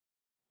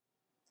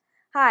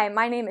Hi,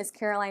 my name is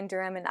Caroline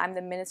Durham, and I'm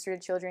the Minister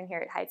to Children here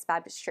at Heights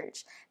Baptist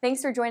Church.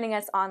 Thanks for joining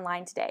us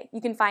online today.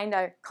 You can find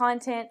our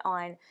content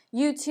on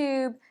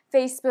YouTube,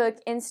 Facebook,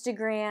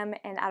 Instagram,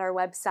 and at our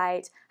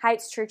website,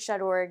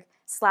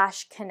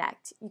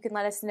 heightschurch.org/connect. You can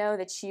let us know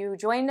that you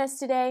joined us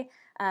today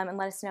and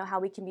let us know how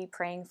we can be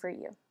praying for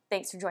you.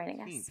 Thanks for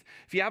joining us.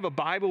 If you have a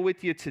Bible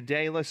with you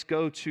today, let's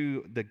go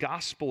to the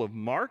Gospel of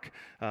Mark,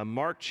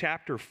 Mark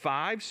chapter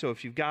 5. So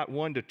if you've got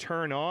one to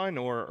turn on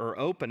or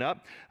open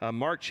up,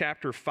 Mark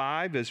chapter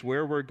 5 is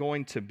where we're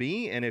going to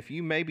be. And if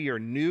you maybe are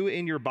new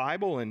in your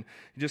Bible and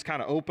you just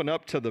kind of open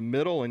up to the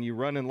middle and you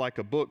run in like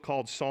a book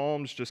called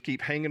Psalms, just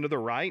keep hanging to the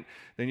right,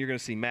 then you're going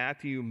to see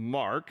Matthew,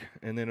 Mark,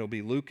 and then it'll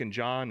be Luke and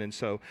John. And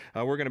so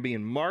we're going to be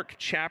in Mark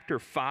chapter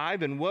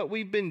 5. And what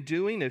we've been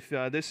doing, if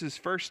this is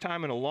first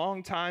time in a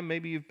long time,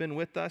 maybe you've been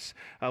with us.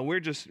 We're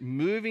just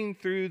moving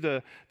through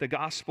the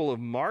Gospel of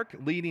Mark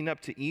leading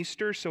up to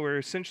Easter. So we're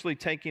essentially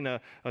taking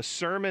a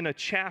sermon, a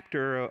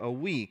chapter a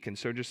week. And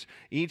so just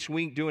each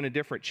week doing a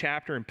different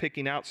chapter and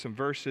picking out some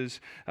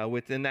verses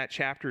within that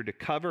chapter to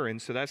cover.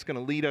 And so that's going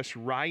to lead us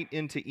right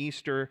into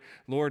Easter,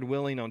 Lord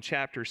willing, on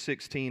chapter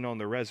 16 on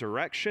the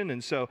resurrection.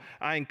 And so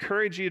I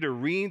encourage you to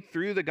read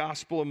through the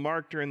Gospel of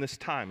Mark during this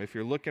time. If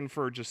you're looking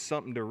for just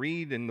something to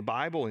read in the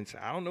Bible and say,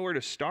 I don't know where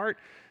to start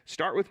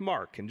with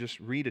Mark and just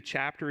read a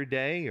chapter a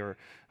day or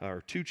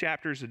 2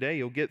 chapters a day.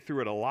 You'll get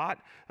through it a lot,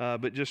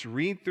 but just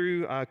read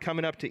through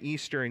coming up to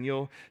Easter and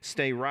you'll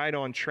stay right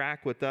on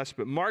track with us.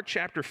 But Mark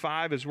chapter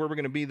 5 is where we're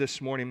going to be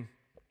this morning.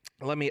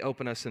 Let me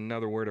open us in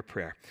another word of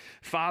prayer.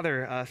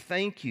 Father,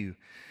 thank you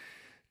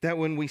that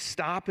when we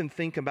stop and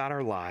think about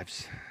our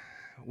lives,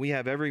 we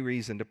have every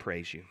reason to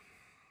praise you.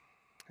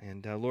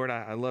 And Lord,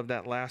 I love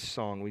that last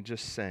song we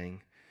just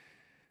sang.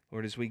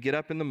 Lord, as we get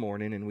up in the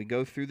morning and we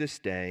go through this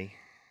day,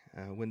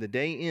 when the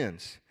day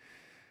ends,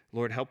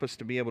 Lord, help us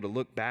to be able to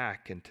look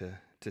back and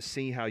to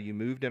see how you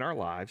moved in our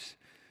lives,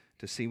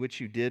 to see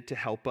what you did to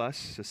help us,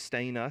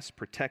 sustain us,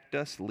 protect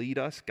us, lead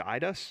us,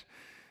 guide us.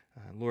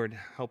 Lord,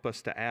 help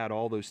us to add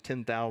all those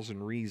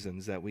 10,000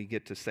 reasons that we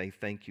get to say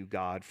thank you,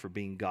 God, for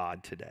being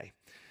God today.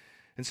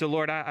 And so,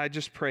 Lord, I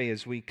just pray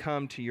as we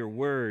come to your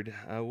word,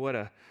 what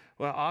an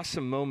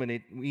awesome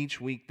moment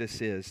each week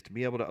this is, to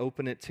be able to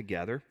open it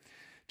together,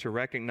 to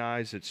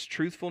recognize its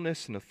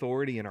truthfulness and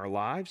authority in our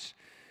lives,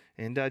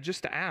 and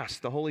just to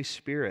ask the Holy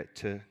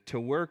Spirit to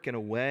work in a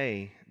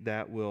way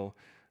that will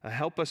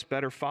help us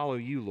better follow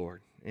you,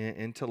 Lord,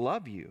 and to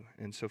love you.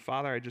 And so,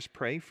 Father, I just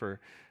pray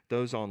for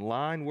those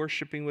online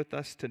worshiping with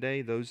us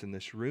today, those in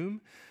this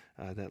room,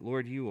 that,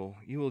 Lord, you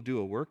will do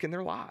a work in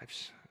their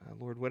lives.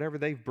 Lord, whatever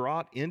they've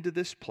brought into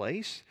this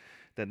place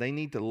that they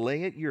need to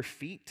lay at your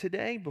feet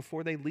today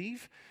before they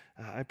leave,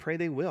 I pray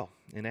they will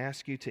and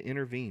ask you to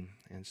intervene.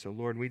 And so,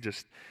 Lord, we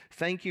just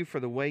thank you for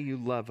the way you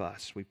love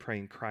us. We pray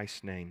in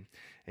Christ's name.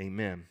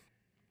 Amen.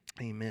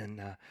 Amen.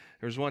 There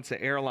was once an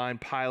airline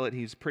pilot.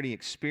 He's a pretty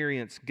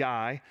experienced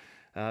guy,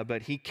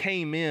 but he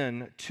came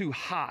in too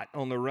hot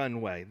on the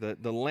runway.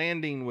 The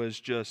landing was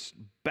just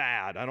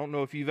bad. I don't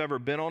know if you've ever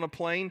been on a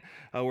plane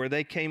where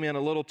they came in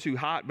a little too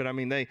hot, but I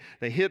mean, they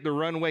hit the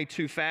runway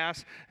too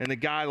fast, and the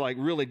guy like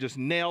really just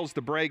nails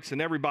the brakes,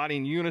 and everybody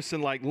in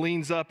unison like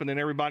leans up, and then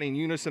everybody in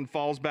unison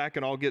falls back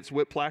and all gets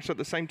whiplash at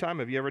the same time.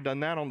 Have you ever done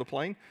that on the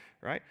plane?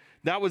 Right?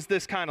 That was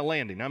this kind of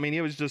landing. I mean,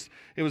 it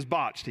was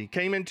botched. He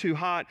came in too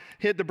hot,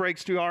 hit the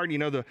brakes too hard. You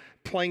know, the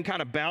plane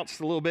kind of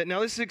bounced a little bit.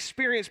 Now, this is an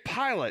experienced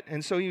pilot,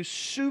 and so he was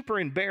super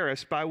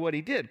embarrassed by what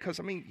he did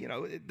because, I mean, you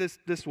know,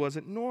 this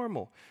wasn't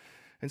normal.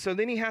 And so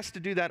then he has to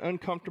do that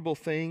uncomfortable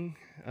thing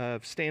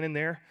of standing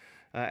there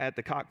at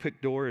the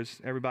cockpit door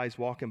as everybody's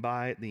walking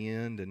by at the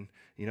end and,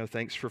 you know,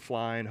 thanks for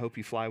flying. Hope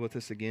you fly with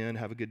us again.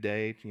 Have a good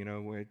day, you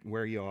know,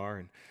 where you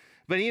are.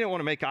 But he didn't want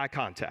to make eye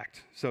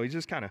contact. So he's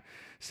just kind of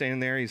standing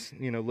there. He's,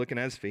 you know, looking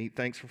at his feet.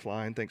 Thanks for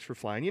flying. Thanks for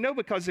flying. You know,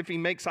 because if he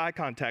makes eye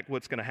contact,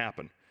 what's going to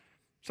happen?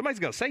 Somebody's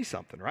going to say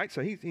something, right?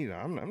 So he's, you know,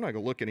 I'm not going to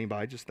look at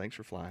anybody. Just thanks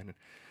for flying. And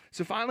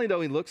so finally,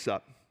 though, he looks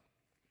up.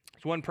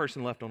 There's one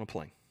person left on a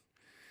plane.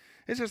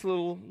 It's this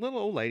little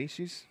old lady.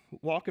 She's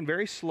walking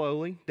very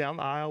slowly down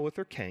the aisle with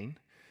her cane.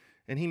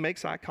 And he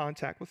makes eye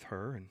contact with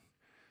her.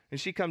 And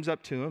she comes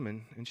up to him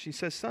and she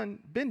says, son,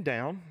 bend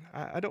down.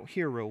 I don't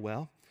hear real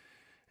well.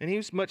 And he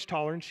was much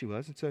taller than she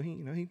was, and so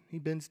he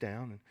bends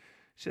down. And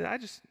she said,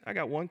 I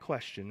got one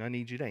question I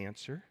need you to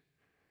answer.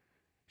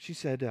 She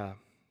said,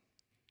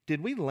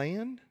 did we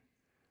land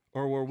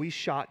or were we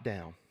shot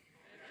down?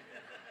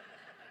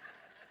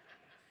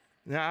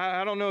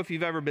 Now, I don't know if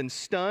you've ever been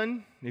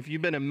stunned, if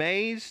you've been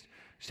amazed,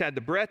 just had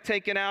the breath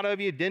taken out of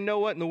you, didn't know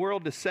what in the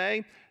world to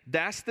say.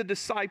 That's the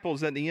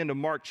disciples at the end of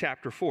Mark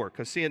chapter 4.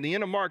 Because see, at the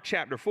end of Mark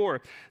chapter 4,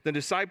 the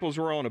disciples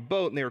were on a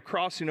boat and they were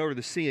crossing over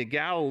the Sea of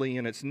Galilee,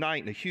 and it's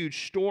night and a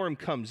huge storm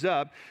comes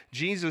up.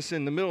 Jesus,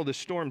 in the middle of the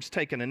storm's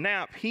taking a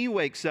nap. He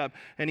wakes up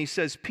and he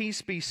says,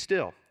 peace be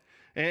still.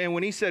 And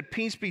when he said,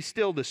 peace be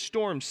still, the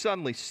storm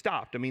suddenly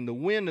stopped. I mean, the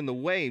wind and the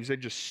waves, they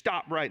just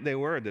stopped right they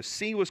were. The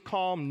sea was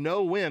calm,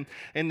 no wind.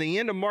 And the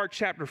end of Mark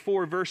chapter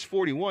 4, verse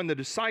 41, the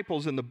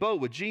disciples in the boat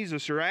with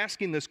Jesus are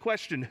asking this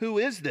question, who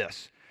is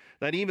this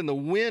that even the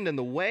wind and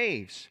the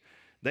waves,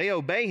 they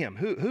obey him.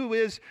 Who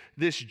is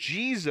this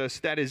Jesus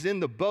that is in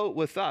the boat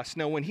with us?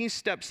 Now, when he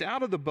steps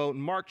out of the boat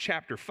in Mark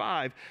chapter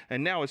 5,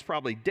 and now it's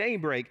probably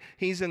daybreak,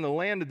 he's in the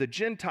land of the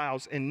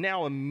Gentiles, and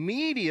now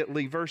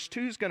immediately, verse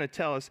 2 is going to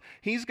tell us,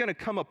 he's going to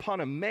come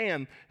upon a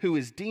man who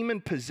is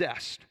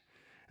demon-possessed.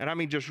 And I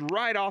mean, just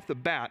right off the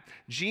bat,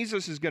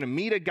 Jesus is going to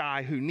meet a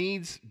guy who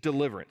needs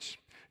deliverance.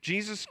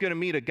 Jesus is going to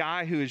meet a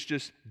guy who is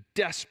just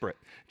desperate.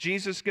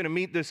 Jesus is going to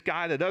meet this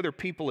guy that other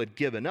people had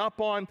given up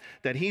on,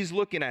 that he's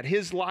looking at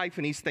his life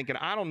and he's thinking,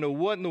 I don't know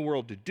what in the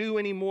world to do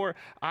anymore.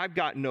 I've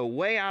got no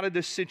way out of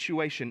this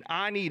situation.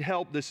 I need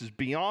help. This is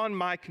beyond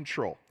my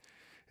control.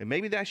 And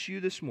maybe that's you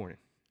this morning.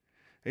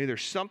 Maybe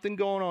there's something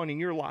going on in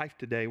your life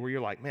today where you're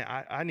like, man,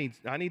 I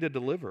need a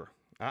deliverer.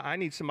 I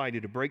need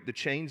somebody to break the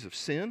chains of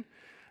sin.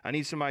 I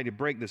need somebody to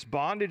break this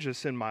bondage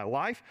that's in my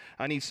life.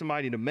 I need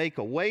somebody to make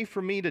a way for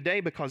me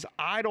today because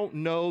I don't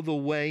know the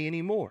way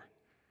anymore.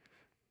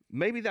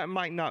 Maybe that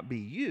might not be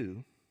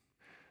you,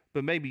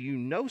 but maybe you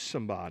know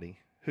somebody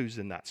who's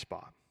in that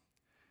spot.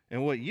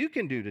 And what you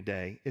can do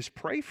today is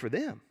pray for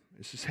them.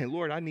 Is to say,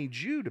 Lord, I need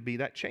you to be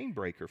that chain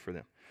breaker for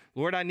them.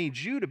 Lord, I need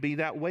you to be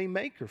that way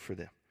maker for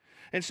them.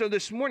 And so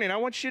this morning, I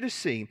want you to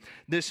see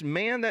this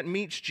man that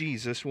meets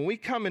Jesus when we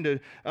come into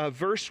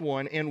verse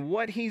 1 and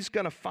what he's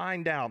going to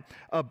find out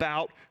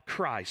about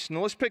Christ.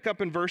 Now, let's pick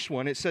up in verse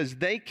 1. It says,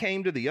 they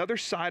came to the other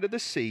side of the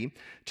sea,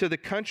 to the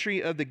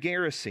country of the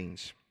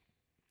Gerasenes.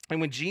 And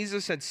when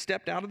Jesus had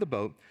stepped out of the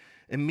boat,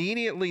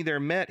 immediately there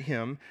met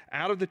him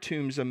out of the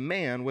tombs a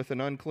man with an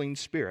unclean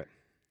spirit.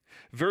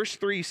 Verse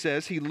 3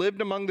 says, he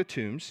lived among the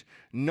tombs.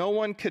 No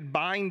one could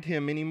bind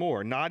him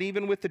anymore, not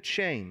even with a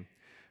chain.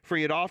 For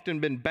he had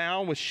often been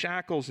bound with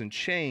shackles and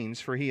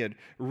chains, for he had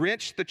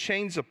wrenched the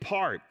chains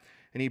apart,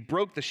 and he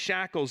broke the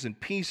shackles in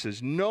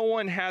pieces. No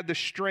one had the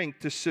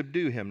strength to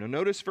subdue him. Now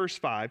notice verse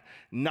 5,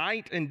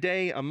 night and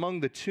day among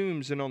the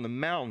tombs and on the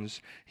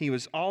mountains, he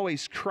was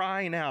always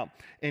crying out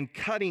and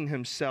cutting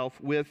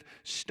himself with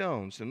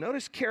stones. Now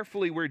notice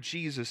carefully where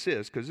Jesus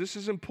is, because this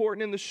is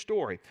important in the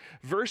story.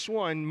 Verse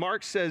 1,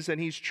 Mark says that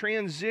he's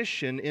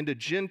transitioned into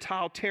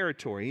Gentile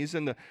territory. He's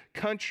in the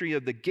country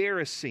of the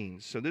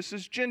Gerasenes. So this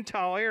is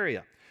Gentile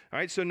area. All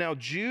right, so now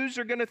Jews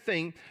are going to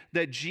think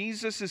that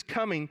Jesus is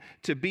coming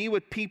to be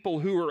with people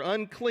who are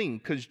unclean,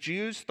 because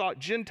Jews thought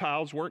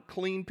Gentiles weren't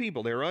clean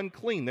people. They were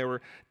unclean. They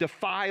were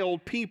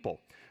defiled people. All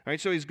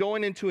right, so he's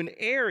going into an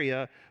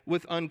area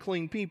with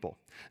unclean people.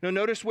 Now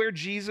notice where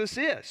Jesus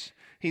is.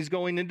 He's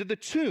going into the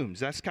tombs.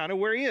 That's kind of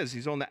where he is.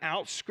 He's on the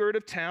outskirt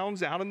of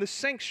towns, out in the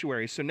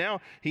sanctuary. So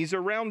now he's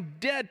around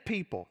dead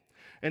people.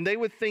 And they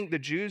would think, the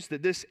Jews,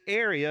 that this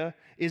area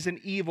is an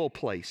evil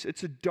place.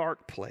 It's a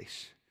dark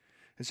place.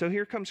 And so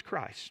here comes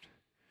Christ.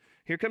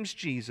 Here comes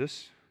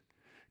Jesus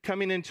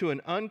coming into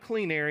an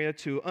unclean area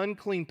to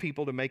unclean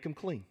people to make them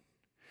clean.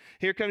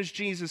 Here comes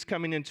Jesus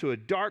coming into a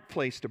dark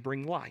place to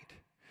bring light.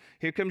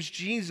 Here comes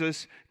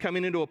Jesus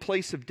coming into a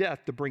place of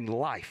death to bring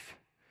life.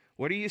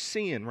 What are you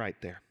seeing right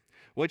there?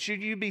 What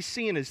should you be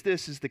seeing is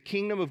this, is the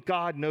kingdom of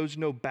God knows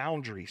no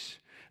boundaries.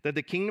 That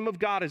the kingdom of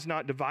God is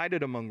not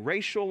divided among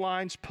racial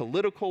lines,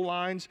 political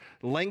lines,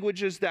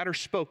 languages that are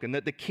spoken.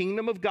 That the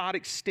kingdom of God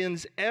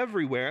extends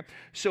everywhere.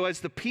 So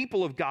as the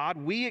people of God,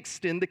 we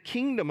extend the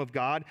kingdom of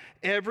God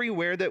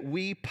everywhere that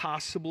we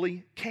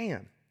possibly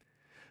can.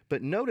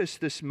 But notice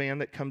this man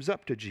that comes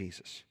up to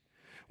Jesus.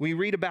 We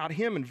read about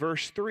him in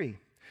verse 3.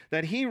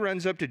 That he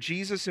runs up to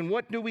Jesus, and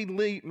what do we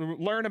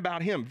learn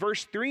about him?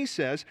 Verse 3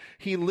 says,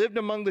 he lived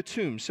among the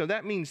tombs. So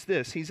that means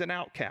this, he's an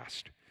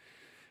outcast.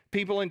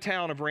 People in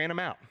town have ran him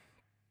out.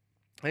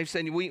 They've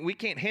said, we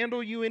can't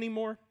handle you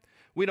anymore.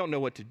 We don't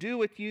know what to do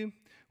with you.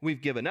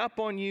 We've given up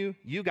on you.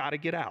 You got to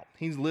get out.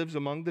 He lives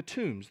among the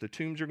tombs. The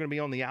tombs are going to be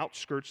on the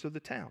outskirts of the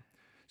town.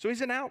 So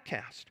he's an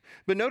outcast.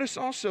 But notice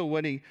also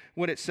what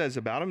it says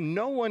about him.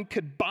 No one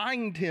could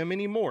bind him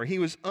anymore. He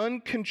was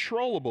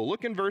uncontrollable.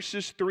 Look in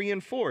verses 3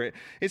 and 4.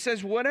 It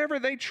says whatever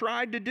they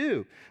tried to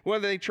do,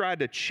 whether they tried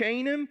to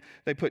chain him,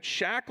 they put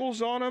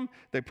shackles on him,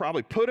 they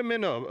probably put him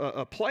in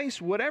a place,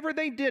 whatever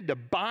they did to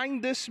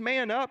bind this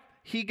man up,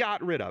 he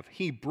got rid of.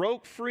 He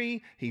broke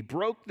free. He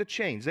broke the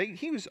chains.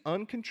 He was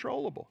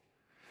uncontrollable.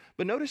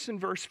 But notice in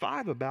verse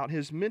 5 about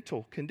his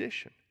mental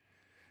condition.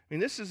 I mean,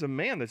 this is a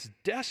man that's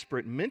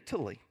desperate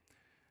mentally.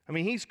 I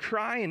mean, he's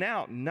crying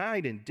out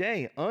night and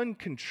day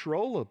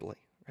uncontrollably,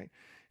 right?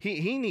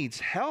 He needs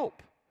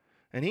help,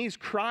 and he's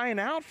crying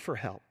out for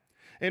help.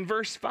 In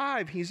verse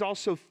 5, he's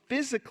also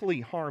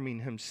physically harming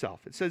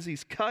himself. It says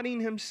he's cutting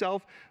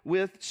himself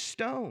with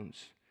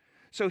stones.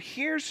 So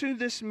here's who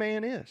this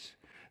man is,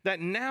 that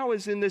now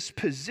is in this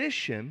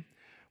position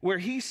where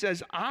he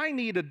says, I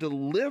need a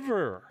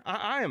deliverer.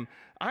 I'm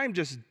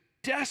just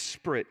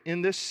desperate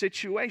in this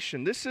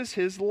situation. This is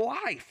his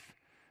life.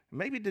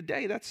 Maybe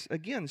today that's,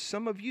 again,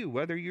 some of you,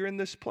 whether you're in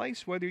this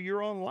place, whether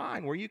you're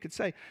online, where you could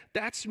say,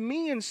 that's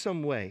me in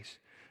some ways.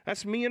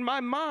 That's me in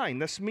my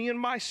mind. That's me in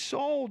my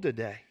soul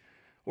today,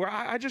 where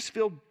I just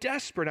feel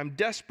desperate. I'm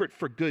desperate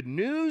for good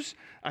news.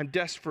 I'm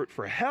desperate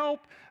for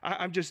help.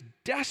 I'm just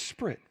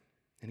desperate.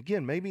 And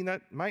again, maybe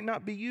that might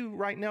not be you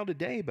right now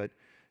today, but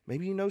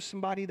maybe you know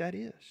somebody that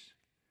is.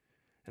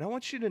 And I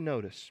want you to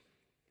notice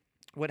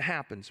what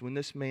happens when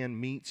this man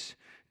meets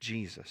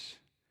Jesus.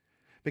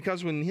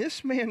 Because when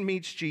this man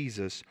meets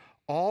Jesus,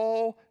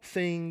 all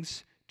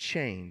things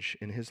change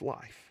in his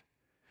life.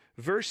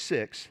 Verse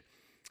 6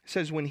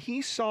 says, when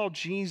he saw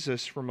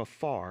Jesus from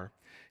afar,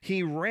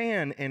 he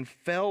ran and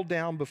fell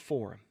down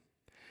before him.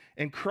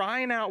 And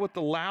crying out with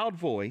a loud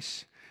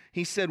voice,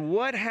 he said,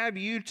 what have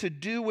you to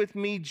do with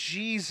me,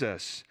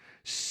 Jesus,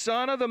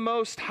 Son of the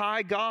Most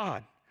High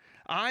God?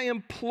 I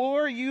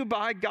implore you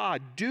by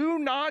God, do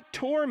not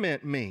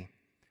torment me.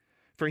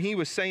 For he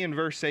was saying,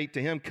 verse 8,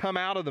 to him, come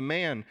out of the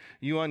man,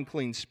 you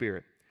unclean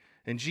spirit.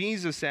 And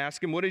Jesus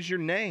asked him, what is your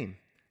name?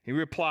 He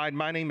replied,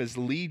 my name is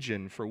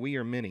Legion, for we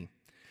are many.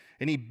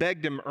 And he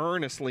begged him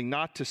earnestly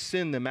not to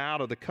send them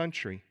out of the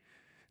country.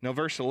 Now,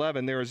 verse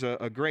 11, there was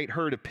a great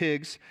herd of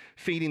pigs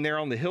feeding there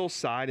on the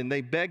hillside, and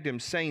they begged him,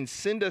 saying,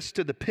 send us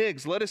to the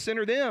pigs, let us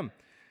enter them.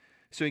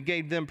 So he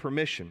gave them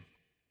permission.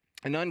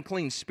 And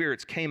unclean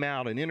spirits came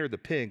out and entered the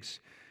pigs,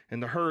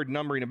 and the herd,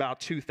 numbering about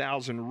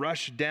 2,000,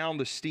 rushed down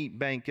the steep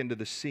bank into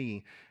the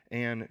sea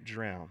and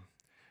drowned.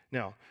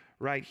 Now,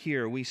 right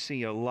here, we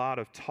see a lot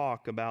of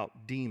talk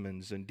about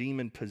demons and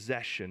demon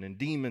possession and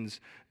demons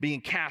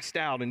being cast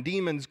out and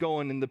demons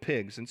going in the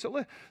pigs. And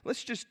so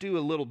let's just do a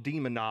little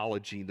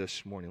demonology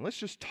this morning. Let's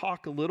just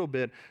talk a little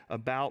bit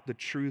about the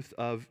truth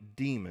of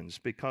demons,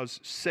 because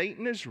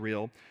Satan is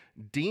real,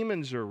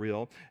 demons are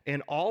real,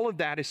 and all of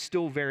that is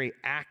still very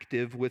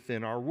active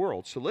within our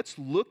world. So let's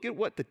look at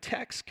what the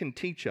text can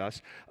teach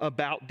us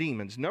about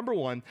demons. Number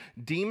one,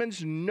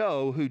 demons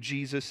know who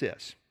Jesus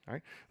is. All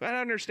right?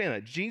 I understand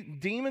that.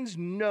 Demons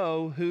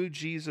know who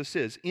Jesus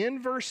is. In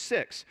verse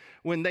 6,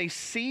 when they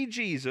see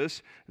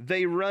Jesus,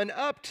 they run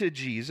up to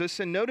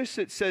Jesus. And notice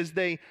it says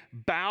they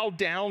bow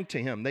down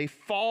to him. They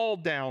fall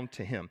down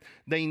to him.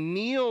 They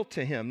kneel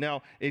to him.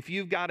 Now, if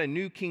you've got a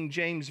New King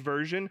James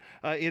Version,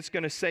 it's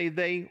going to say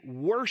they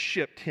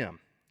worshiped him.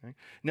 Okay.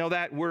 Now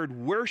that word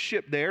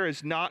worship there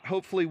is not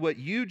hopefully what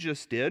you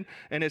just did,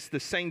 and it's the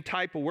same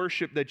type of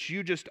worship that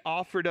you just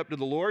offered up to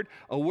the Lord,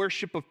 a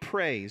worship of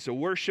praise, a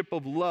worship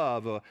of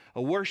love,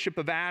 a worship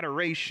of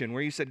adoration,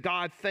 where you said,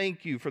 God,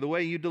 thank you for the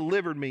way you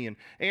delivered me and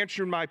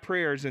answered my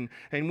prayers. And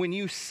when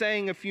you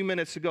sang a few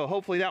minutes ago,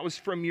 hopefully that was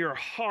from your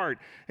heart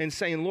and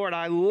saying, Lord,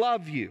 I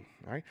love you.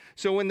 All right?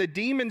 So when the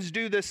demons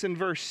do this in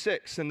verse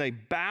 6 and they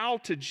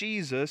bow to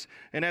Jesus,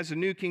 and as the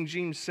New King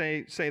James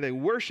say they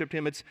worshiped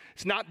him, it's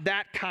not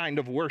that kind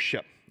of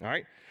worship. All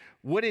right?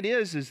 What it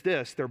is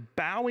this: they're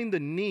bowing the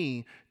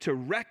knee to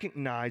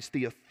recognize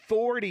the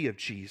authority of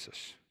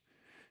Jesus,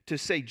 to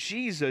say,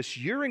 Jesus,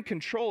 you're in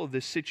control of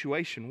this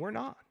situation. We're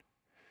not.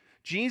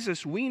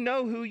 Jesus, we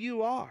know who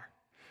you are.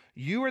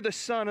 You are the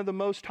Son of the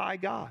Most High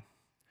God.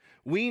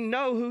 We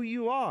know who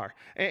you are.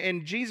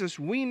 And Jesus,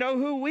 we know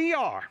who we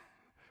are.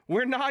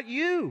 We're not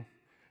you,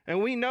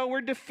 and we know we're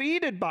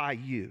defeated by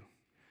you.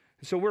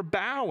 So we're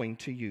bowing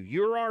to you.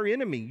 You're our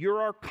enemy. You're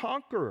our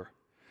conqueror.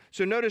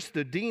 So notice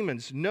the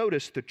demons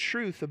notice the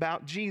truth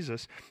about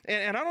Jesus.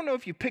 And I don't know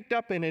if you picked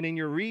up in it in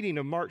your reading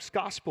of Mark's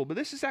gospel, but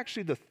this is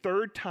actually the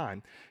third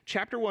time,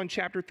 chapter 1,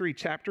 chapter 3,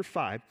 chapter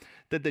 5,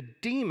 that the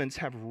demons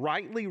have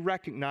rightly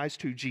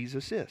recognized who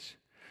Jesus is.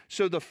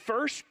 So the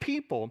first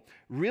people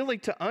really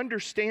to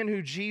understand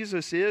who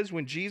Jesus is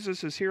when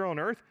Jesus is here on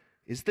earth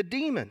is the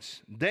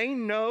demons. They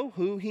know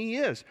who he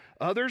is.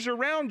 Others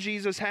around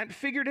Jesus hadn't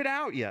figured it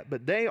out yet,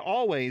 but they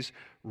always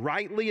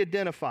rightly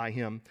identify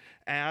him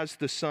as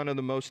the Son of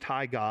the Most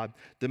High God,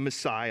 the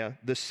Messiah,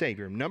 the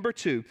Savior. Number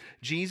two,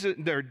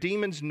 their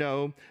demons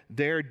know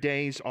their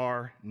days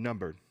are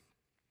numbered.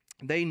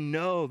 They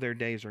know their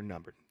days are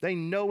numbered. They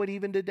know it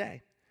even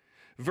today.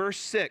 Verse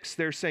 6,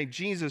 they're saying,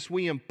 Jesus,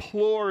 we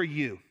implore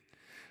you,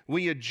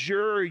 we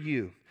adjure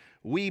you,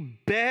 we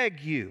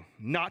beg you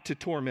not to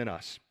torment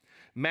us.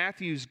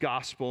 Matthew's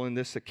gospel in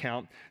this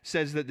account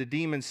says that the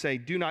demons say,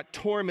 do not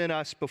torment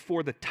us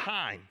before the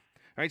time.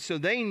 All right, so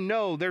they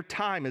know their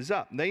time is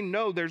up. They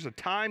know there's a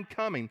time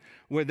coming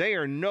where they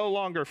are no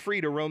longer free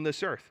to roam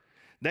this earth.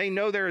 They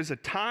know there is a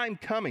time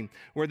coming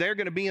where they're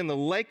going to be in the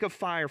lake of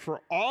fire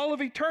for all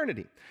of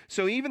eternity.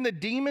 So even the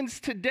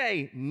demons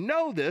today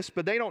know this,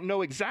 but they don't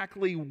know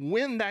exactly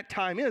when that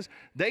time is.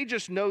 They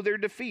just know they're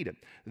defeated.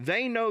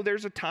 They know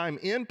there's a time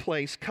in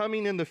place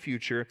coming in the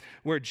future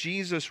where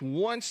Jesus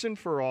once and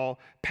for all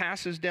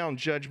passes down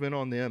judgment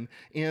on them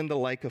in the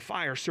lake of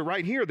fire. So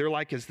right here, they're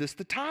like, is this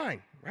the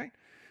time, right?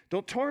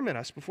 Don't torment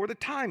us before the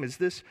time. Is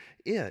this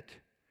it?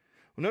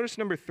 Well, notice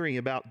number 3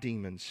 about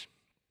demons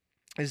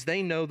is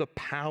they know the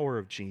power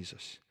of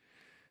Jesus.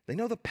 They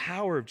know the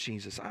power of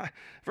Jesus.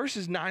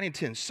 Verses 9 and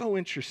 10, so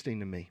interesting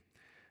to me,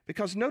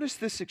 because notice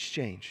this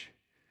exchange.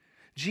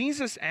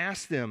 Jesus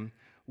asked them,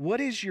 what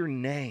is your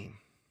name?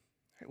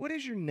 What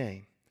is your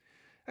name?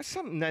 That's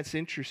something that's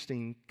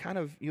interesting, kind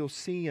of you'll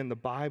see in the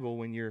Bible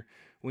when you're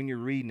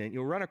reading it.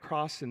 You'll run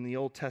across in the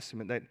Old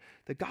Testament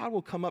that God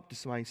will come up to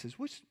somebody and says,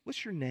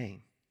 what's your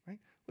name? Right?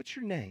 What's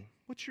your name?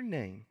 What's your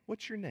name?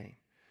 What's your name?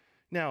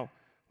 Now,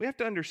 we have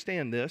to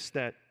understand this,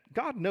 that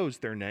God knows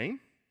their name,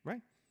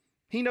 right?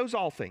 He knows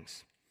all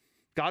things.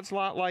 God's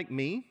not like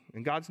me,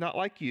 and God's not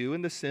like you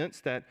in the sense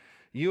that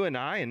you and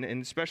I, and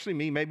especially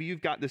me, maybe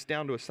you've got this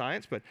down to a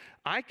science, but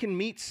I can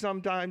meet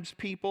sometimes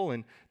people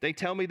and they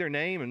tell me their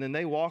name and then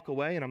they walk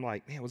away and I'm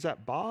like, man, was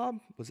that Bob?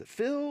 Was it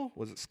Phil?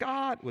 Was it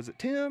Scott? Was it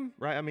Tim?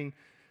 Right? I mean,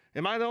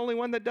 am I the only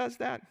one that does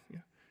that? Yeah.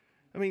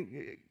 I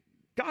mean,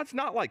 God's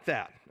not like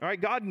that, all right?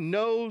 God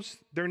knows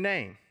their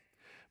name.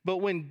 But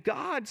when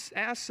God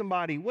asks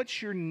somebody,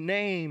 what's your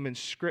name in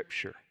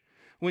Scripture?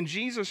 When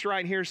Jesus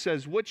right here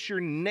says, what's your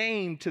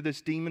name to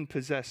this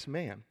demon-possessed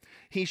man?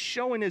 He's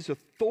showing his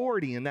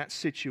authority in that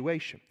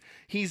situation.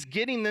 He's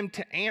getting them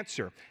to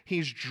answer.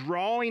 He's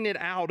drawing it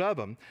out of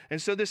them.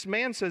 And so this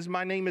man says,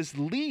 my name is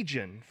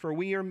Legion, for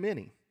we are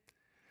many.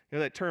 You know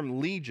that term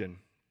legion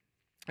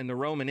in the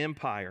Roman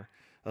Empire,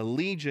 a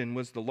legion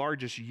was the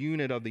largest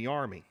unit of the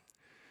army.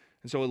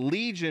 And so a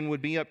legion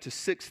would be up to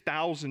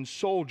 6,000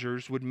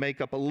 soldiers would make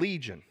up a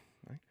legion.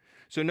 Right?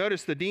 So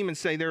notice the demons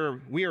say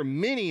we are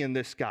many in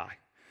this guy.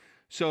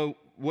 So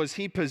was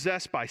he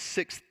possessed by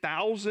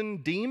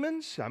 6,000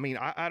 demons? I mean,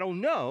 I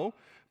don't know,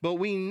 but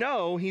we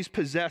know he's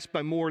possessed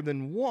by more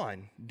than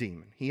one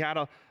demon. He had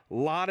a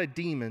lot of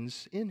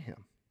demons in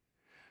him.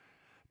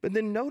 But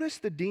then notice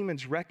the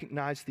demons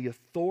recognize the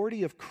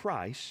authority of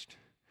Christ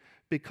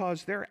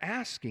because they're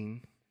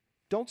asking,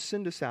 don't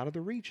send us out of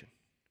the region.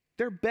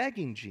 They're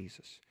begging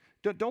Jesus,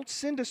 don't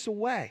send us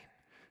away.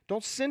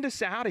 Don't send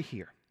us out of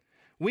here.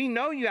 We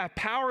know you have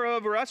power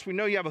over us. We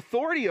know you have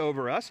authority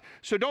over us.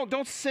 So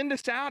don't send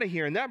us out of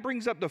here. And that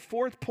brings up the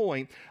fourth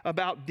point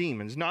about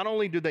demons. Not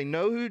only do they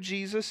know who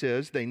Jesus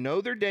is, they know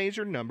their days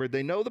are numbered,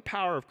 they know the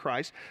power of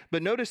Christ,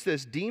 but notice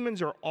this,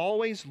 demons are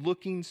always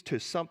looking to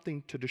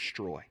something to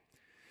destroy.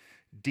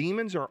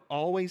 Demons are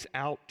always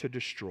out to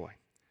destroy.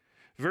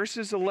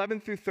 Verses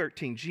 11 through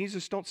 13,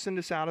 Jesus, don't send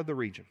us out of the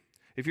region.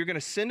 If you're going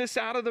to send us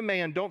out of the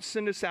man, don't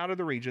send us out of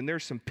the region.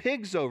 There's some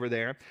pigs over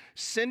there.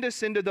 Send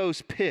us into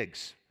those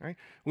pigs. Right?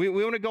 We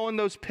want to go in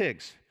those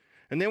pigs.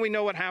 And then we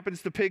know what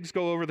happens. The pigs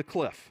go over the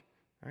cliff.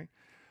 Right?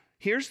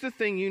 Here's the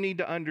thing you need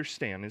to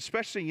understand,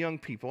 especially young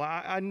people.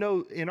 I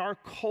know in our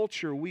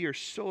culture, we are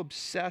so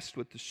obsessed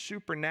with the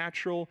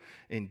supernatural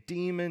and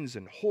demons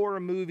and horror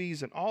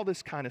movies and all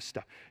this kind of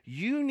stuff.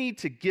 You need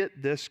to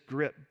get this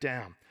grip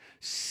down.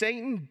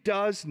 Satan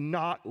does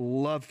not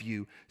love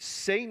you.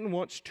 Satan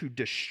wants to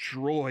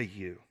destroy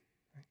you.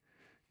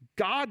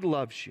 God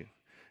loves you.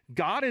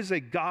 God is a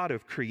God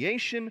of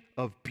creation,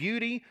 of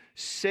beauty.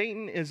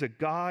 Satan is a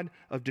God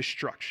of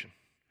destruction.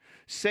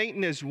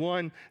 Satan is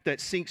one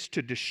that seeks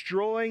to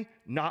destroy,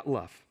 not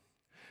love.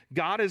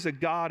 God is a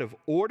God of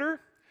order.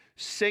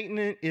 Satan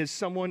is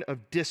someone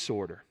of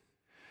disorder.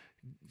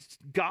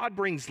 God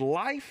brings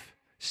life.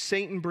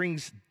 Satan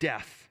brings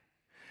death.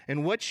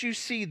 And what you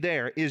see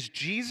there is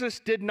Jesus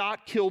did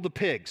not kill the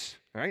pigs.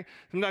 Right?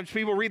 Sometimes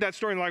people read that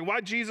story and they're like,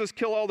 why'd Jesus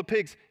kill all the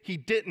pigs? He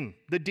didn't.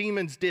 The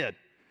demons did.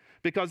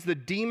 Because the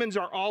demons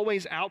are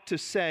always out to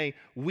say,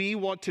 we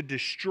want to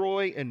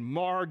destroy and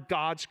mar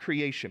God's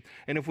creation.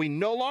 And if we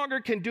no longer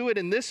can do it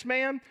in this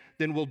man,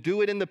 then we'll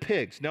do it in the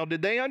pigs. Now,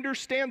 did they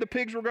understand the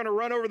pigs were going to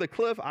run over the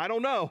cliff? I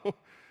don't know.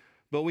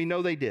 But we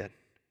know they did.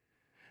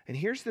 And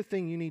here's the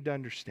thing you need to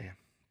understand.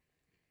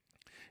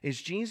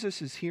 Is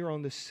Jesus is here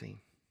on this scene.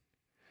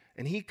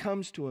 And he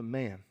comes to a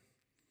man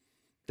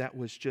that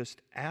was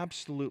just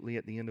absolutely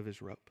at the end of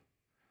his rope.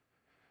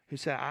 Who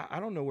said, I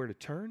don't know where to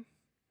turn.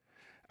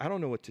 I don't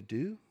know what to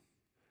do.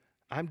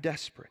 I'm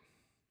desperate.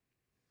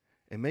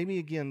 And maybe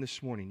again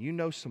this morning, you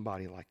know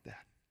somebody like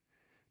that.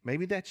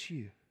 Maybe that's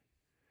you.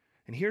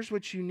 And here's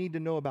what you need to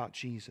know about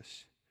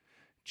Jesus.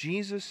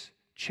 Jesus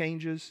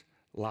changes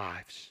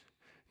lives.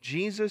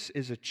 Jesus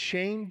is a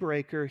chain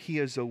breaker. He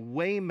is a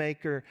way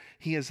maker.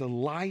 He is a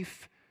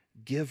life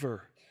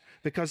giver.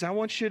 Because I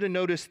want you to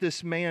notice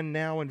this man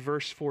now in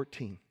verse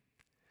 14.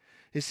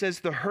 It says,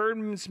 the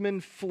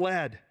herdsmen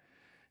fled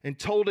and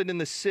told it in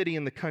the city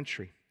and the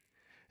country.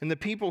 And the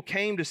people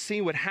came to see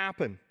what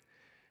happened.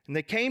 And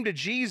they came to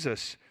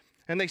Jesus,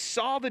 and they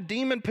saw the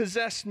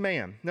demon-possessed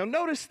man. Now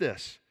notice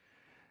this.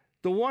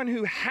 The one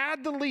who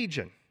had the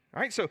legion.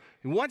 All right, so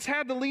he once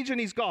had the legion,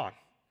 he's gone.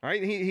 All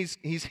right,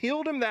 he's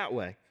healed him that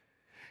way.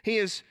 He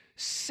is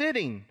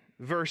sitting,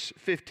 verse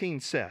 15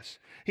 says.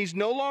 He's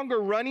no longer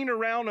running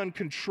around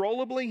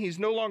uncontrollably. He's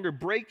no longer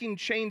breaking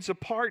chains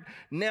apart.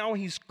 Now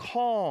he's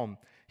calm.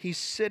 He's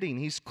sitting.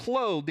 He's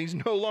clothed. He's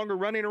no longer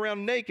running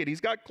around naked. He's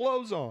got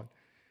clothes on.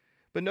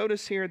 But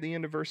notice here at the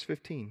end of verse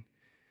 15,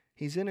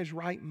 he's in his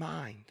right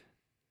mind.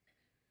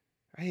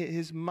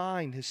 His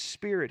mind, his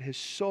spirit, his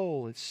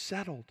soul is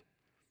settled.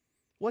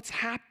 What's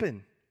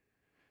happened?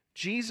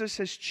 Jesus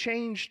has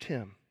changed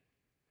him.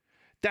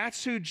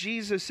 That's who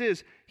Jesus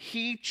is.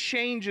 He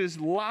changes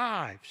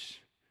lives.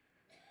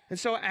 And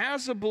so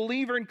as a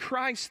believer in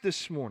Christ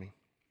this morning,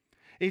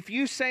 if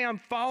you say, I'm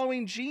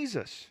following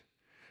Jesus,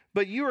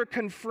 but you are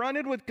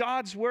confronted with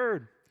God's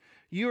word,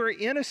 you are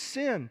in a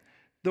sin,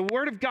 the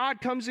word of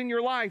God comes in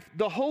your life,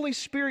 the Holy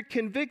Spirit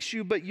convicts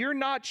you, but you're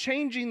not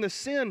changing the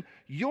sin,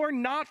 you're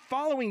not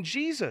following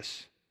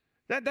Jesus.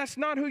 That's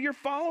not who you're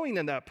following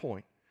at that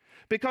point.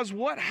 Because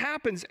what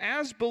happens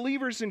as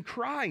believers in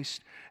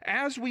Christ,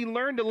 as we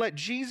learn to let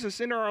Jesus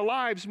enter our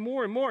lives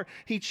more and more,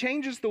 he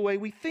changes the way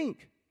we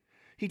think.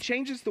 He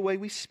changes the way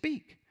we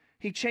speak.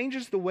 He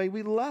changes the way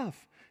we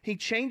love. He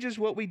changes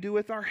what we do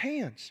with our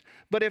hands.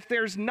 But if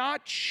there's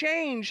not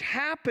change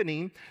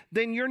happening,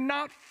 then you're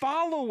not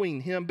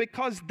following him,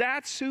 because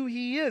that's who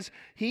he is.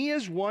 He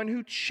is one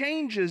who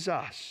changes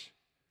us.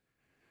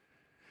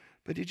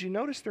 But did you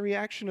notice the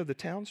reaction of the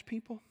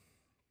townspeople?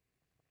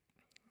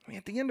 I mean,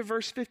 at the end of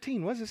verse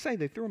 15, what does it say?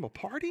 They threw him a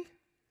party?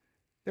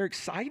 They're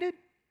excited?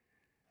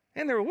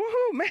 And they're,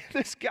 woohoo, man,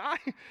 this guy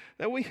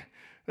that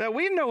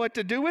we know what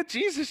to do with,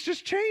 Jesus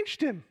just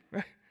changed him,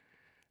 right?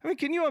 I mean,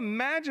 can you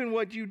imagine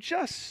what you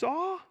just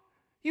saw?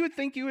 You would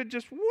think you would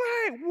just,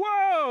 wait,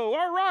 whoa,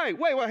 all right,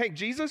 wait, hey,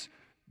 Jesus,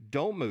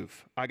 don't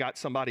move. I got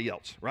somebody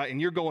else, right?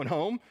 And you're going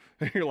home,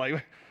 and you're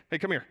like, hey,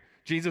 come here.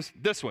 Jesus,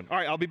 this one. All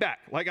right, I'll be back.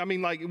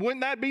 Wouldn't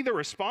that be the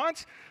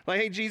response? Like,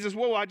 hey, Jesus,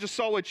 whoa, I just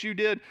saw what you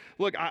did.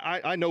 Look,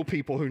 I know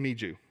people who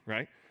need you,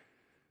 right?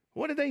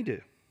 What did they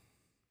do?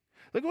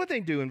 Look at what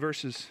they do in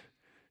verses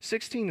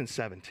 16 and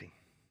 17.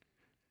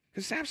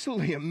 It's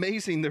absolutely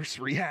amazing, this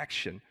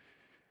reaction.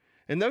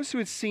 And those who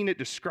had seen it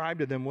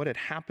described to them what had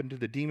happened to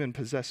the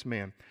demon-possessed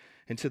man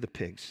and to the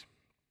pigs.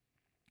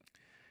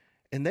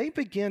 And they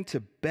began to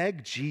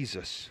beg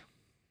Jesus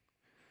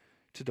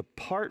to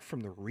depart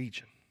from the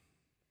region.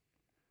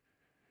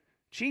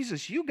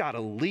 Jesus, you got to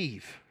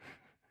leave.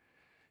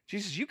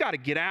 Jesus, you got to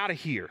get out of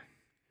here.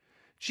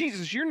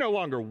 Jesus, you're no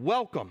longer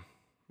welcome,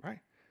 right?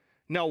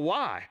 Now,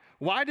 why?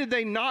 Why did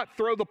they not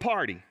throw the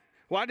party?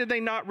 Why did they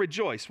not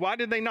rejoice? Why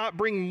did they not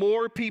bring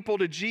more people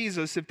to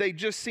Jesus if they'd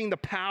just seen the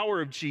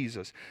power of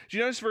Jesus? Do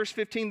you notice verse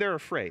 15? They're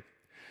afraid.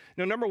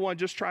 Now, number one,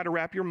 just try to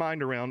wrap your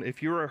mind around,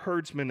 if you're a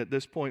herdsman at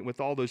this point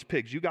with all those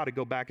pigs, you got to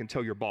go back and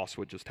tell your boss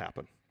what just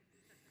happened,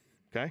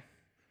 okay?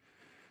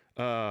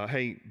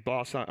 Hey,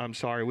 boss, I'm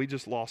sorry, we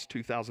just lost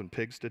 2,000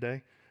 pigs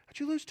today. How'd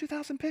you lose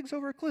 2,000 pigs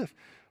over a cliff?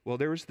 Well,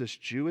 there was this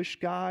Jewish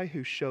guy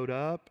who showed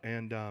up,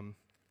 and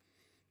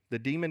the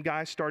demon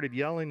guy started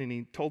yelling, and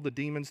he told the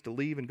demons to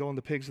leave and go on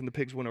the pigs, and the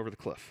pigs went over the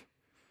cliff.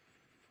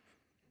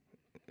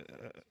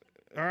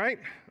 All right,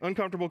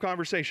 uncomfortable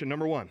conversation,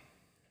 number one.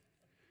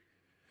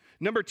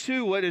 Number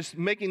two, what is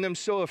making them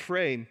so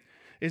afraid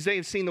is they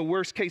have seen the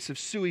worst case of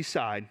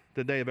suicide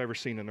that they have ever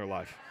seen in their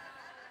life.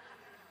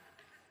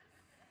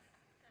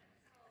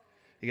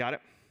 You got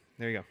it?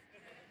 There you go.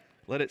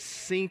 Let it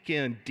sink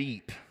in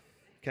deep.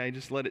 Okay,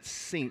 just let it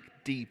sink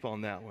deep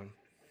on that one.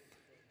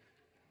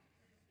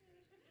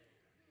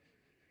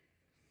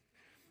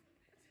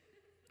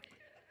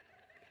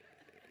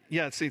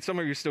 Yeah, see, some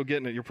of you are still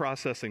getting it. You're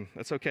processing.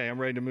 That's okay. I'm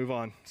ready to move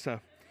on. So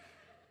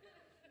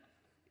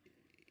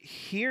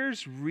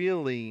here's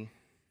really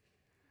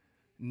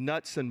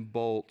nuts and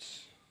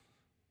bolts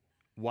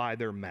why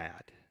they're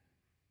mad.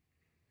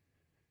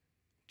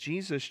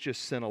 Jesus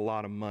just sent a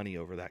lot of money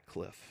over that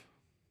cliff.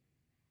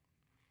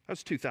 That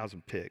was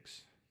 2,000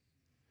 pigs.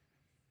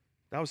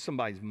 That was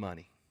somebody's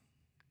money.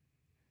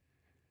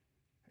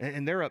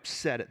 And they're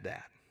upset at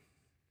that.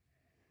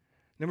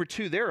 Number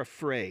two, they're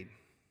afraid.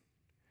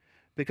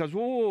 Because,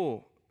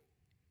 whoa,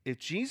 if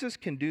Jesus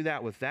can do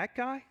that with that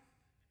guy,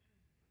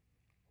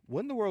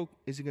 what in the world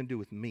is he going to do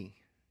with me?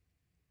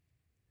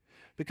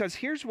 Because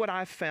here's what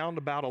I've found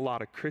about a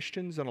lot of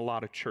Christians and a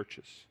lot of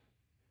churches.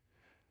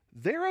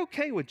 They're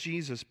okay with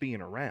Jesus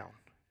being around,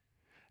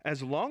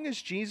 as long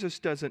as Jesus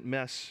doesn't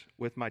mess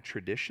with my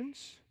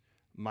traditions,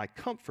 my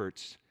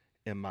comforts,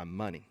 and my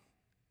money.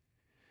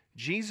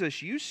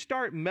 Jesus, you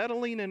start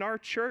meddling in our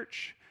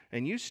church,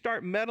 and you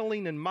start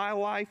meddling in my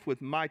life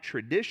with my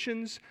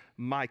traditions,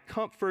 my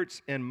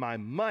comforts, and my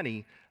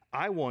money,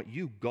 I want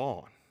you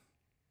gone.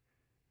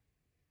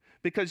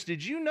 Because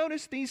did you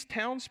notice these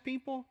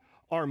townspeople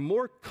are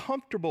more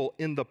comfortable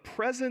in the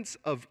presence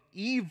of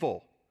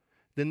evil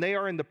than they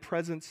are in the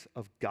presence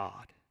of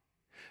God?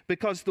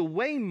 Because the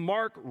way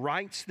Mark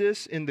writes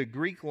this in the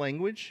Greek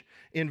language,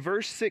 in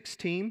verse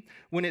 16,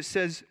 when it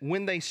says,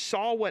 when they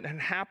saw what had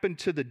happened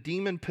to the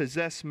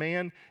demon-possessed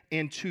man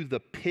and to the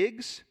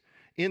pigs,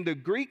 in the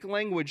Greek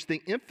language,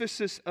 the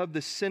emphasis of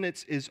the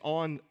sentence is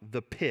on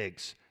the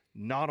pigs,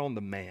 not on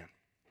the man.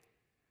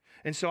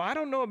 And so I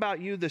don't know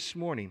about you this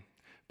morning,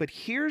 but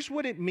here's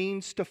what it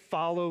means to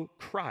follow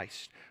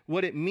Christ.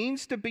 What it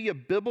means to be a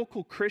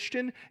biblical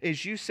Christian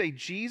is you say,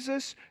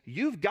 Jesus,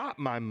 you've got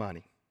my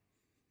money.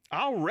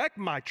 I'll wreck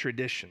my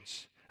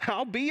traditions.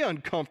 I'll be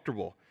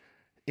uncomfortable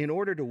in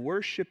order to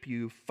worship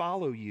you,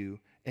 follow you,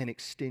 and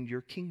extend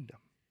your kingdom.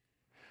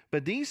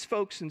 But these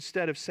folks,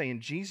 instead of saying,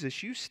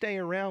 Jesus, you stay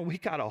around, we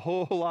got a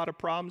whole lot of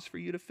problems for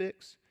you to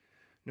fix.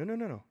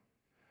 No.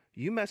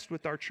 You messed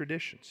with our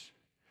traditions.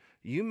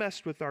 You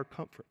messed with our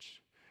comforts.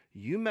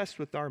 You messed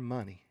with our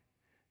money,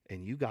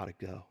 and you got to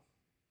go.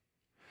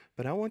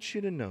 But I want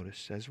you to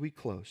notice as we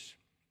close,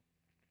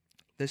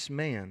 this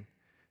man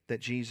that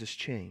Jesus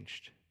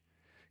changed.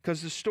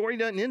 Because the story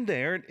doesn't end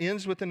there. It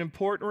ends with an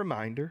important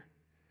reminder.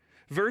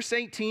 Verse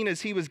 18,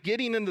 as he was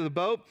getting into the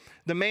boat,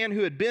 the man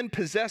who had been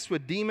possessed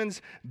with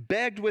demons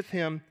begged with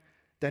him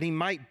that he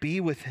might be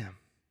with him.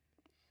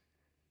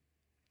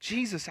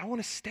 Jesus, I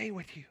want to stay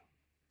with you.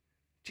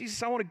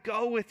 Jesus, I want to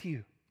go with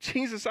you.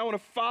 Jesus, I want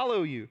to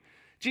follow you.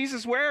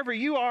 Jesus, wherever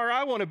you are,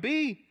 I want to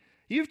be.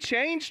 You've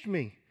changed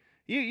me.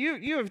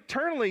 You have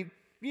eternally,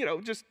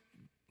 just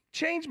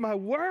changed my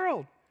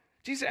world.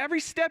 Jesus, every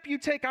step you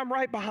take, I'm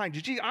right behind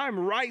you. Jesus, I'm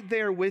right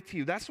there with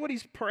you. That's what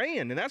he's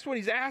praying, and that's what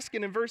he's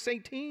asking in verse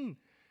 18.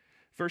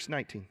 Verse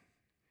 19.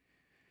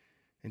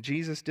 And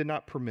Jesus did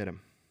not permit him.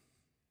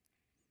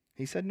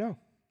 He said, no,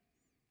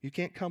 you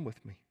can't come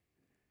with me.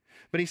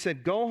 But he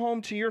said, go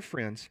home to your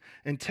friends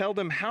and tell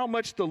them how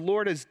much the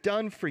Lord has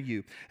done for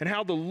you and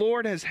how the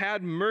Lord has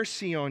had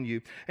mercy on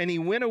you. And he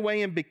went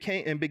away and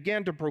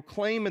began to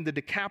proclaim in the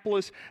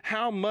Decapolis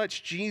how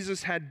much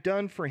Jesus had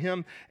done for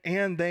him,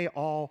 and they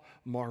all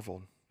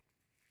marveled.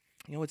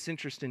 You know what's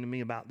interesting to me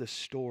about this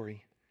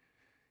story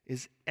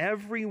is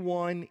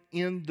everyone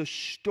in the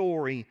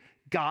story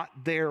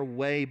got their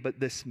way but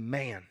this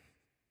man.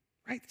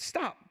 Right?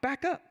 Stop.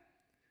 Back up.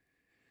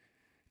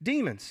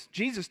 Demons.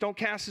 Jesus, don't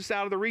cast us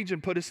out of the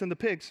region. Put us in the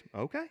pigs.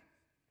 Okay.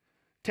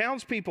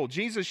 Townspeople.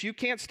 Jesus, you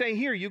can't stay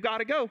here. You got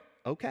to go.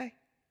 Okay.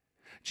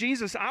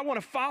 Jesus, I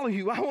want to follow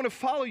you. I want to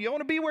follow you. I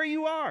want to be where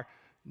you are.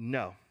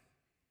 No,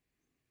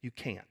 you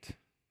can't.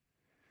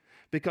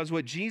 Because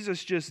what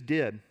Jesus just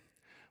did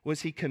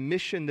was he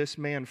commissioned this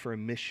man for a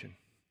mission.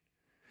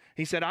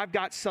 He said, I've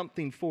got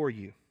something for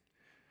you.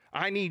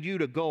 I need you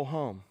to go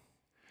home.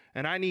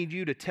 And I need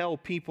you to tell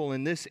people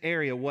in this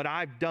area what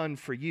I've done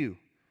for you.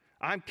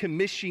 I'm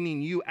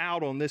commissioning you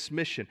out on this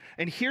mission.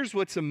 And here's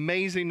what's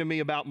amazing to me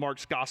about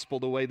Mark's gospel,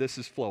 the way this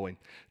is flowing.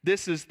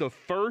 This is the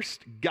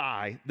first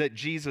guy that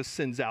Jesus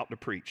sends out to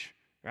preach,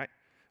 right?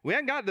 We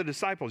haven't got the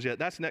disciples yet.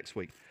 That's next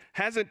week.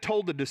 Hasn't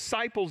told the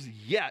disciples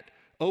yet,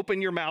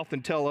 open your mouth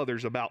and tell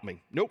others about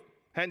me. Nope,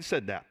 hadn't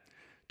said that.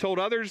 Told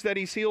others that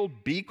he's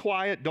healed, be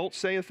quiet, don't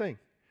say a thing.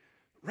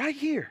 Right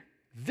here,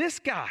 this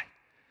guy,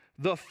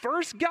 the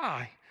first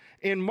guy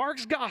in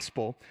Mark's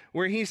gospel,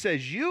 where he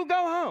says, you go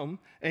home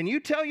and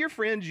you tell your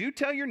friends, you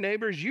tell your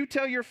neighbors, you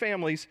tell your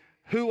families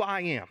who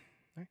I am.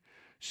 Right?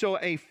 So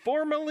a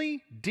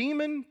formerly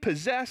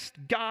demon-possessed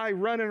guy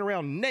running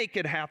around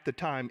naked half the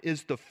time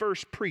is the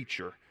first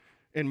preacher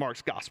in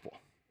Mark's gospel.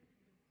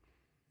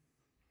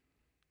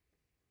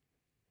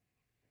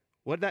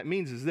 What that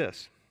means is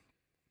this.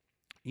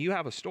 You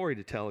have a story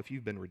to tell if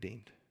you've been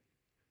redeemed.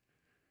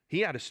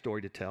 He had a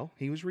story to tell.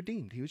 He was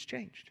redeemed. He was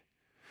changed.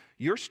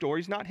 Your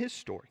story's not his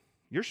story.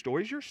 Your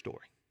story is your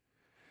story.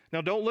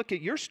 Now, don't look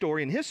at your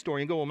story and his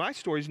story and go, well, my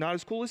story's not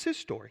as cool as his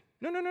story.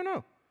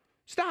 No.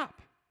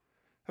 Stop.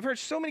 I've heard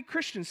so many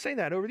Christians say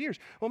that over the years.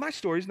 Well, my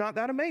story's not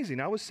that amazing.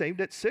 I was saved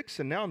at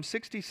 6, and now I'm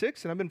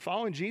 66, and I've been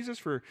following Jesus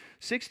for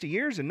 60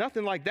 years, and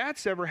nothing like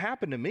that's ever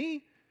happened to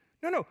me.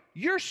 No.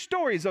 Your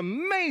story is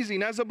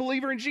amazing as a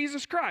believer in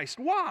Jesus Christ.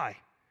 Why?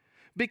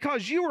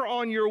 Because you were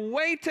on your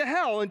way to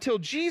hell until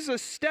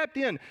Jesus stepped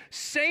in,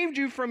 saved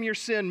you from your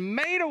sin,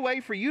 made a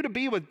way for you to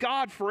be with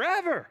God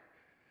forever.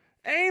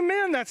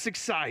 Amen. That's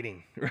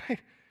exciting, right?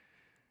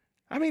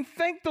 I mean,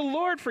 thank the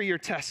Lord for your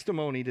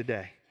testimony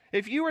today.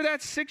 If you were that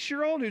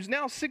 6-year-old who's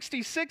now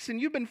 66 and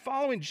you've been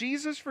following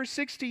Jesus for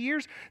 60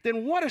 years,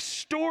 then what a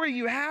story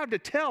you have to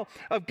tell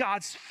of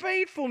God's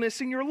faithfulness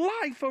in your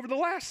life over the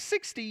last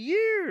 60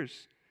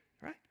 years,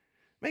 right?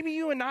 Maybe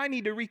you and I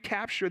need to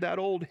recapture that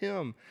old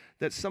hymn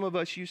that some of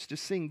us used to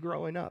sing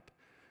growing up.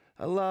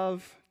 I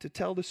love to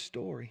tell the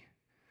story,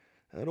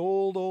 that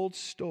old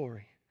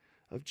story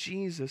of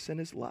Jesus and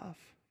his love.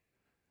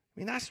 I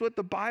mean, that's what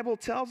the Bible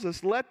tells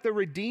us. Let the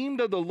redeemed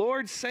of the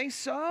Lord say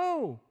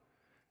so.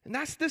 And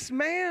that's this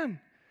man.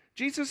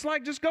 Jesus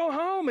like, just go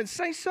home and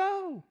say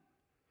so.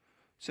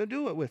 So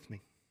do it with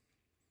me.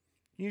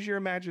 Use your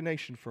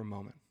imagination for a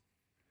moment.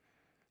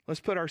 Let's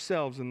put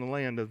ourselves in the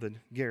land of the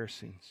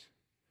Gerasenes.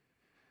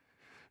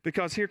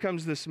 Because here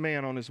comes this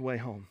man on his way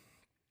home.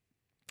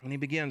 And he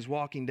begins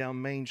walking down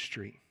Main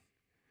Street.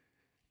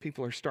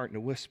 People are starting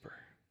to whisper.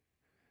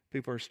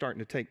 People are starting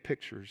to take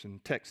pictures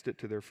and text it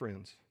to their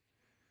friends.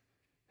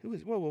 Who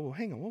is, whoa,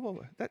 hang on,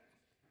 whoa.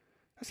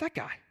 That's that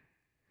guy.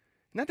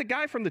 Isn't that the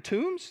guy from the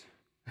tombs?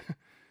 Isn't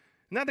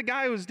that the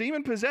guy who was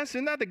demon-possessed?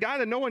 Isn't that the guy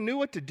that no one knew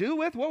what to do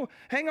with? Whoa,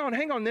 hang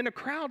on. Then a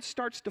crowd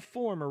starts to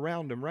form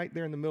around him right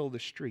there in the middle of the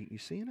street. You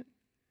seeing it?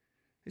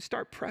 They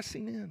start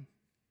pressing in.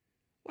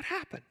 What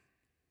happened?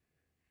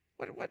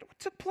 What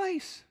took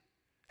place?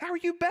 How are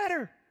you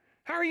better?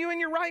 How are you in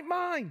your right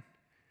mind?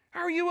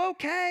 How are you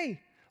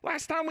okay?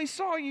 Last time we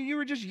saw you, you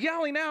were just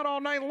yelling out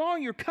all night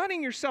long. You're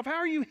cutting yourself. How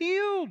are you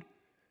healed?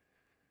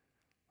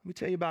 Let me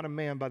tell you about a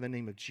man by the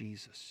name of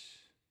Jesus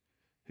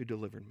who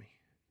delivered me.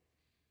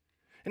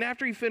 And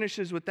after he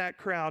finishes with that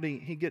crowd,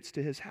 he gets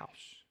to his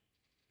house.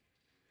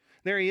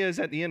 There he is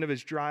at the end of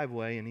his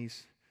driveway, and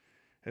he's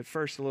at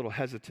first a little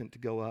hesitant to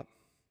go up.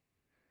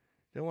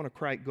 Don't want to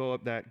quite go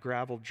up that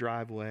gravel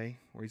driveway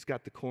where he's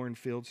got the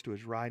cornfields to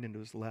his right and to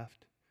his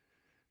left.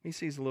 He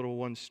sees a little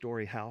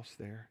one-story house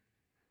there.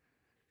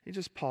 He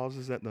just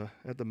pauses at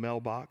the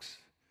mailbox,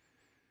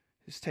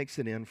 just takes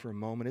it in for a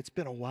moment. It's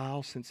been a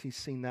while since he's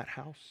seen that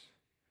house.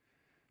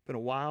 Been a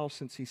while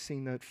since he's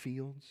seen that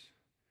fields.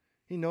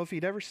 He didn't know if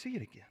he'd ever see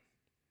it again.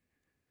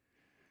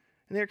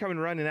 And they're coming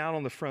running out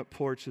on the front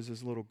porch as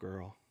his little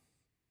girl.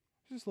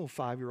 His little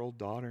 5-year-old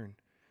daughter, and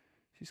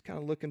she's kind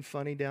of looking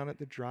funny down at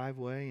the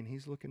driveway, and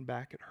he's looking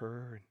back at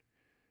her, and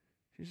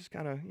she just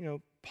kind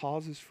of,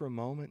 pauses for a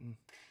moment, and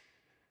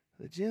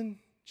then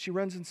she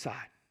runs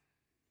inside.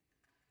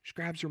 She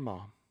grabs her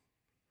mom.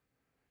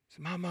 Says,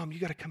 Mom, you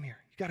got to come here.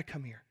 You got to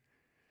come here.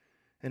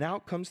 And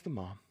out comes the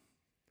mom.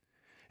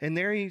 And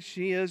there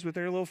she is with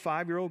her little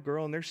 5-year-old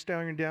girl, and they're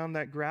staring down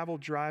that gravel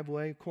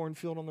driveway,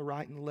 cornfield on the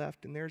right and the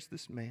left, and there's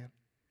this man.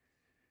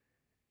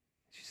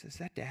 She says, is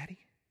that Daddy?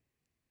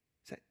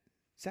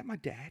 Is that my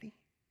daddy?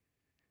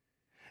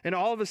 And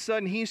all of a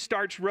sudden, he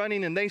starts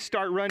running, and they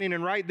start running,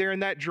 and right there in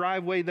that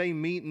driveway, they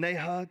meet, and they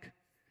hug.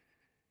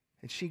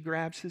 And she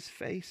grabs his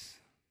face.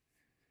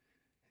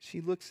 She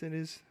looks at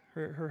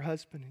her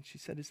husband, and she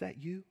said, is that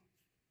you?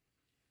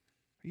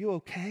 Are you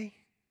okay?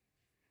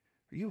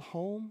 Are you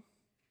home?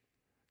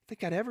 I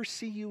think I'd ever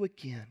see you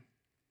again.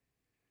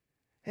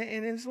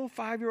 And his little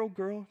 5-year-old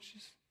girl, she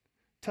just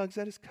tugs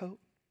at his coat.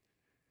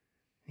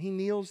 He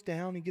kneels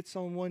down, he gets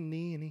on one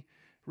knee, and he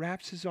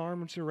wraps his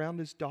arms around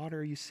his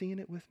daughter. Are you seeing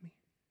it with me?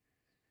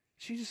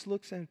 She just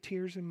looks at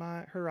tears in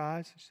her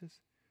eyes and says,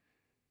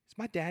 is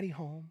my daddy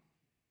home?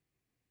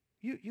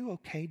 You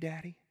okay,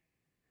 Daddy?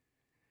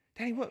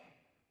 Daddy,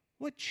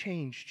 what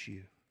changed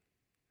you?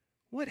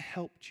 What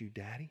helped you,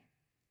 Daddy?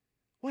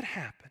 What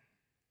happened?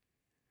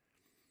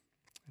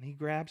 And he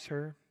grabs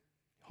her,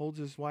 holds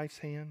his wife's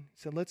hand.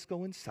 He said, let's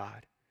go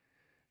inside.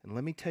 And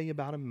let me tell you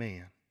about a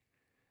man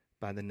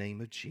by the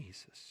name of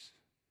Jesus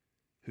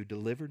who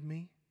delivered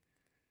me,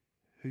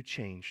 who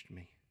changed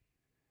me.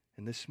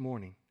 And this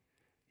morning,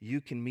 you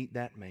can meet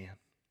that man.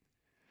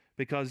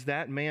 Because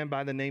that man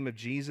by the name of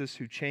Jesus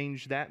who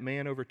changed that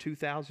man over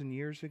 2,000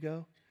 years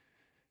ago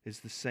is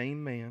the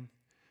same man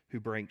who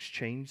breaks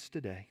chains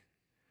today,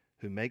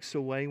 who makes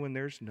a way when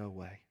there's no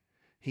way.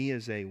 He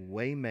is a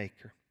way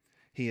maker.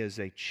 He is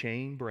a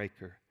chain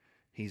breaker.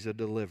 He's a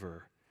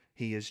deliverer.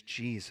 He is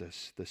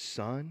Jesus, the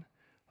Son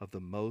of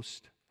the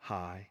Most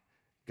High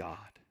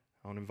God.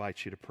 I want to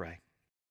invite you to pray.